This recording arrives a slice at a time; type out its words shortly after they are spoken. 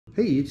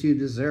Hey YouTube,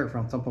 this is Eric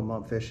from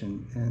Thump'em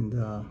Fishing, and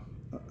I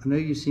know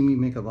you see me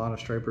make a lot of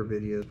striper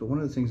videos, but one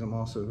of the things I'm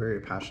also very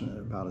passionate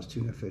about is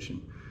tuna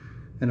fishing.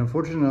 And I'm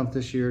fortunate enough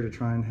this year to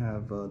try and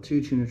have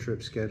 2 tuna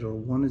trips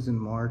scheduled. One is in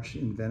March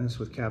in Venice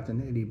with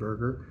Captain Eddie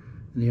Berger,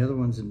 and the other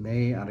one's in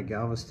May out of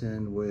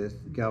Galveston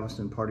with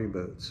Galveston Party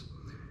Boats.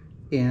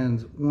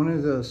 And one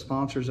of the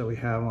sponsors that we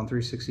have on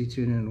 360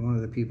 Tuna, and one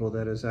of the people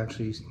that has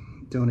actually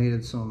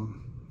donated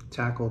some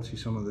tackle to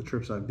some of the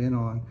trips I've been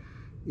on,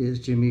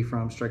 is Jimmy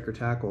from Striker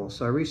Tackle.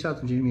 So I reached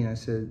out to Jimmy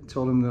and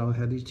told him that I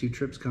had these 2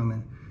 trips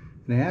coming,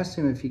 and I asked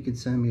him if he could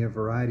send me a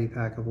variety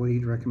pack of what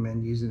he'd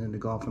recommend using in the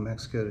Gulf of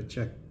Mexico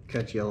to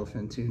catch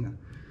yellowfin tuna.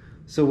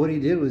 So what he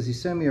did was he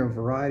sent me a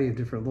variety of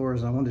different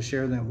lures, and I wanted to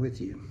share them with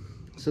you.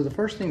 So the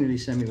first thing that he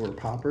sent me were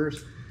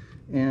poppers,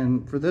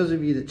 and for those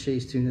of you that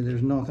chase tuna,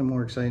 there's nothing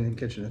more exciting than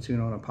catching a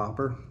tuna on a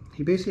popper.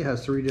 He basically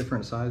has 3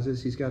 different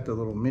sizes. He's got the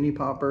little mini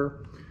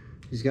popper,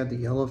 he's got the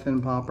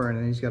yellowfin popper, and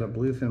then he's got a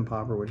bluefin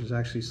popper, which is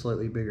actually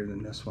slightly bigger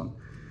than this one.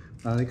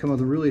 They come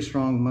with really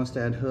strong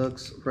mustad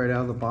hooks right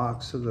out of the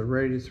box, so they're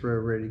ready to throw,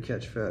 ready to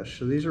catch fish.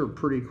 So these are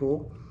pretty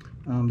cool.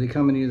 They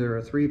come in either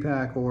a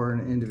 3-pack or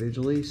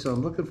individually, so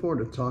I'm looking forward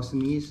to tossing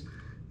these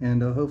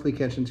and hopefully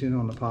catching tuna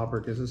on the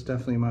popper, because it's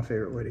definitely my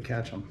favorite way to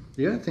catch them.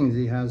 The other thing that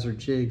he has are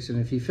jigs, and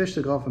if you fish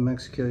the Gulf of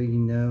Mexico, you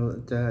know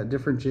that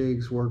different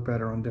jigs work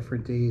better on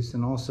different days,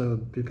 and also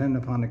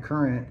depending upon the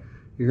current,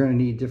 you're going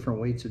to need different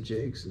weights of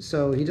jigs.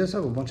 So he does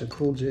have a bunch of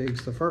cool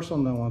jigs. The first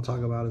one that I want to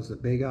talk about is the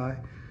Big Eye.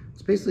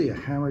 It's basically a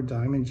hammered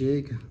diamond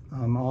jig.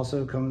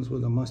 Also comes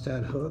with a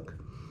mustad hook.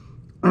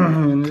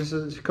 And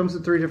it comes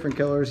in 3 different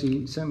colors.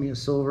 He sent me a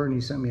silver and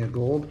he sent me a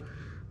gold.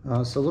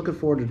 So looking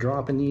forward to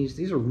dropping these.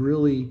 These are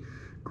really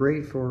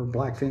great for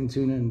blackfin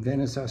tuna, and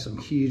Venice has some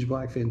huge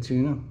blackfin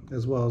tuna,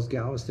 as well as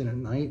Galveston at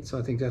night. So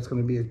I think that's going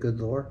to be a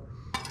good lure.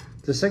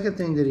 The second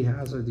thing that he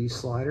has are these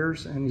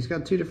sliders, and he's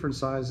got 2 different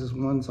sizes.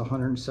 One's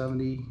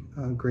 170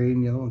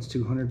 grain, the other one's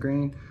 200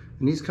 grain.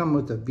 And these come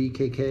with the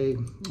BKK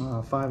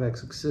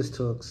 5X assist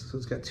hooks. So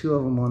it's got 2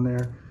 of them on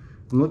there.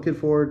 I'm looking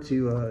forward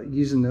to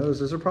using those.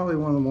 Those are probably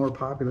one of the more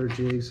popular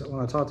jigs.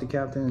 When I talked to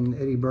Captain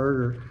Eddie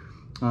Berger,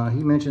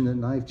 he mentioned that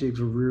knife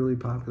jigs were really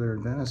popular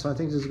in Venice. So I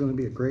think this is going to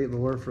be a great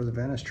lure for the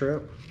Venice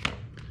trip.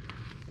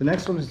 The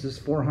next one is this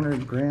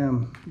 400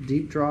 gram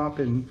deep drop,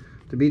 and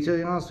to be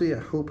totally honest with you, I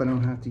hope I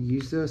don't have to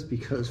use this,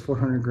 because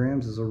 400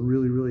 grams is a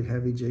really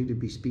heavy jig to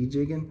be speed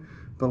jigging.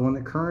 But when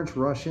the currents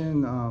rush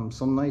in,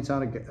 some nights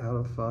out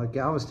of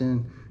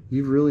Galveston,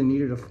 you've really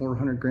needed a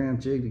 400 gram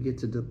jig to get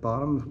to the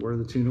bottom where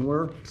the tuna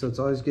were. So it's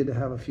always good to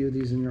have a few of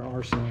these in your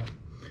arsenal.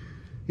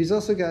 He's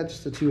also got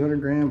just a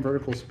 200 gram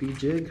vertical speed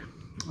jig.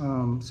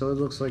 So it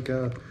looks like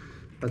a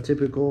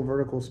typical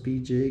vertical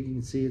speed jig. You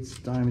can see it's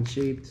diamond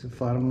shaped,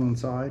 flat on one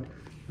side.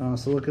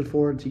 So looking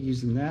forward to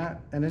using that.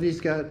 And then he's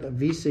got a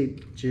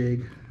V-shaped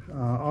jig,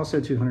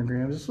 also 200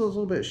 grams. This was a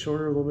little bit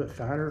shorter, a little bit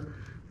fatter,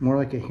 more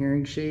like a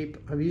herring shape.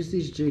 I've used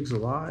these jigs a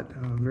lot,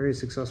 very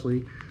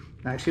successfully.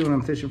 Actually, when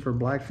I'm fishing for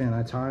blackfin,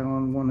 I tie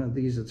on one of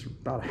these that's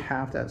about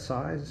half that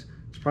size.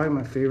 It's probably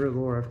my favorite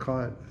lure. I've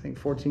caught, I think,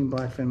 14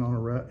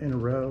 blackfin in a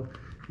row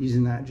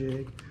using that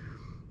jig.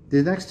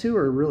 The next 2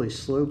 are really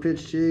slow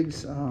pitch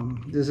jigs.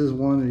 This is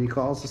one that he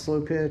calls the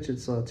slow pitch.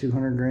 It's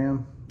 200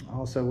 gram,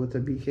 also with the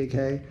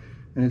BKK.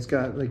 And it's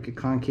got like a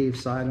concave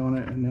side on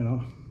it, and then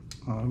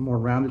a more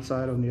rounded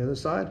side on the other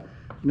side.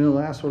 And then the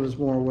last one is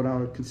more what I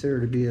would consider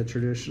to be a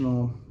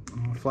traditional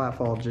flat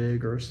fall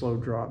jig or a slow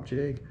drop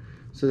jig.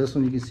 So this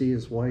one you can see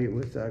is white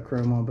with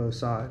chrome on both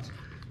sides.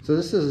 So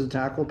this is a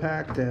tackle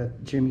pack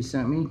that Jimmy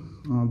sent me.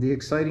 The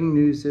exciting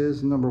news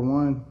is, number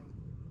 1,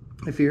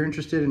 if you're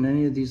interested in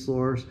any of these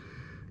lures,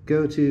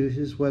 go to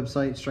his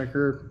website,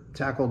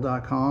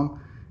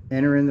 strikertackle.com.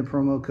 Enter in the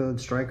promo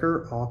code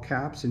STRIKER, all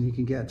caps, and you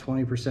can get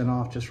 20%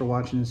 off just for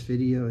watching this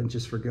video and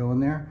just for going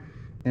there.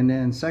 And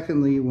then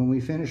secondly, when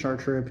we finish our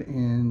trip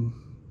in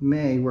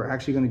May, we're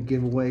actually going to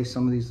give away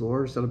some of these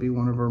lures. That'll be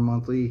one of our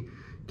monthly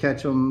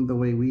Catch Them the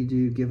Way We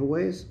Do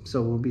giveaways.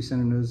 So we'll be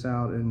sending those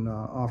out and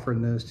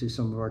offering those to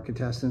some of our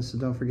contestants. So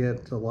don't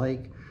forget to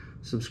like,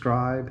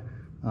 subscribe,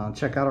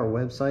 check out our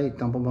website,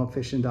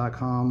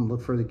 thumpemfishing.com.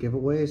 Look for the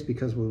giveaways,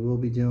 because we will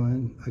be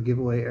doing a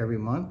giveaway every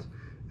month.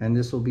 And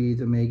this will be,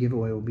 the May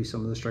giveaway will be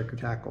some of the Striker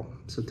tackle.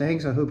 So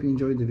thanks, I hope you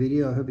enjoyed the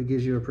video. I hope it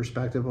gives you a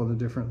perspective on the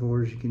different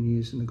lures you can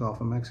use in the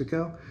Gulf of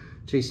Mexico,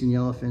 chasing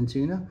yellowfin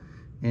tuna.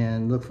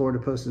 And look forward to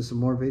posting some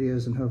more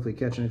videos and hopefully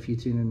catching a few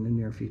tuna in the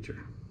near future.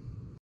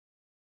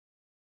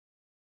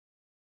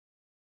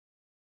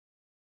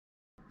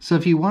 So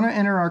if you want to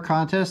enter our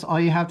contest, all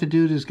you have to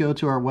do is go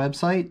to our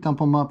website,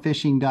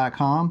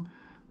 thumpemfishing.com.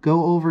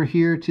 Go over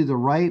here to the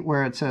right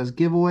where it says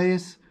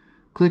giveaways.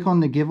 Click on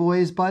the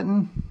giveaways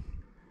button.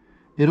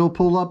 It'll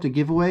pull up the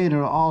giveaway, and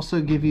it'll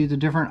also give you the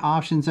different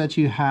options that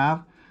you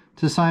have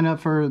to sign up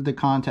for the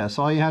contest.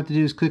 So all you have to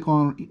do is click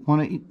on one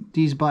of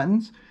these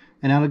buttons,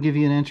 and that'll give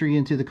you an entry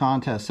into the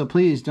contest. So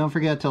please don't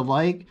forget to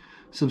like,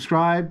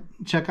 subscribe,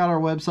 check out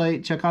our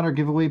website, check out our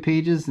giveaway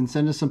pages, and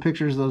send us some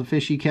pictures of the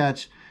fish you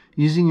catch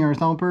using your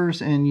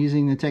thumpers and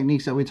using the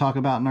techniques that we talk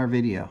about in our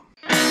video.